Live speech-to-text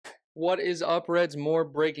What is up, Reds? More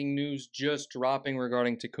breaking news just dropping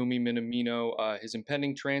regarding Takumi Minamino. His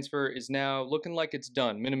impending transfer is now looking like it's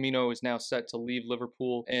done. Minamino is now set to leave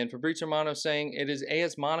Liverpool, and Fabrizio Romano saying it is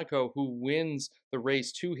AS Monaco who wins the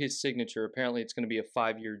race to his signature. Apparently, it's going to be a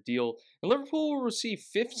 5-year deal, and Liverpool will receive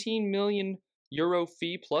 15 million euro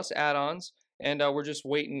fee plus add-ons, and we're just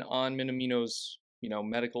waiting on Minamino's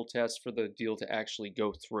medical tests for the deal to actually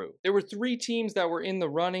go through. There were 3 teams that were in the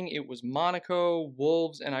running. It was Monaco,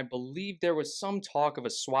 Wolves, and I believe there was some talk of a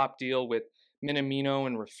swap deal with Minamino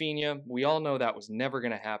and Rafinha. We all know that was never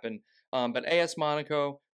going to happen. But AS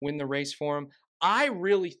Monaco win the race for him. I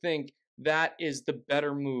really think that is the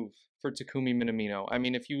better move for Takumi Minamino. I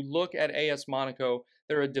mean, if you look at AS Monaco,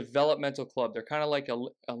 they're a developmental club. They're kind of like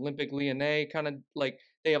Olympique Lyonnais, kind of like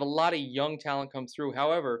they have a lot of young talent come through.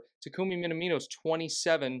 However, Takumi Minamino is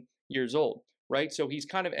 27 years old, right? So he's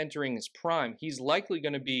kind of entering his prime. He's likely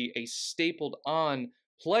going to be a stapled on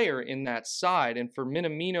player in that side. And for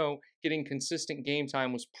Minamino, getting consistent game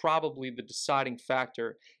time was probably the deciding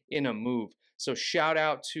factor in a move. So shout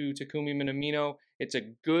out to Takumi Minamino. It's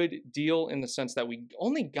a good deal in the sense that we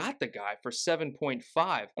only got the guy for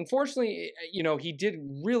 7.5. Unfortunately, he did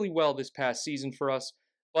really well this past season for us,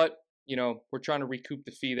 but we're trying to recoup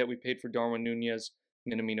the fee that we paid for Darwin Nunez.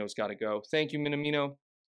 Minamino's got to go. Thank you, Minamino.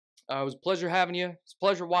 It was a pleasure having you. It's a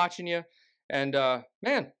pleasure watching you. And,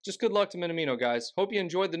 man, just good luck to Minamino, guys. Hope you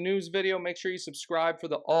enjoyed the news video. Make sure you subscribe for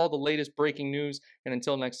all the latest breaking news. And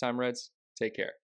until next time, Reds, take care.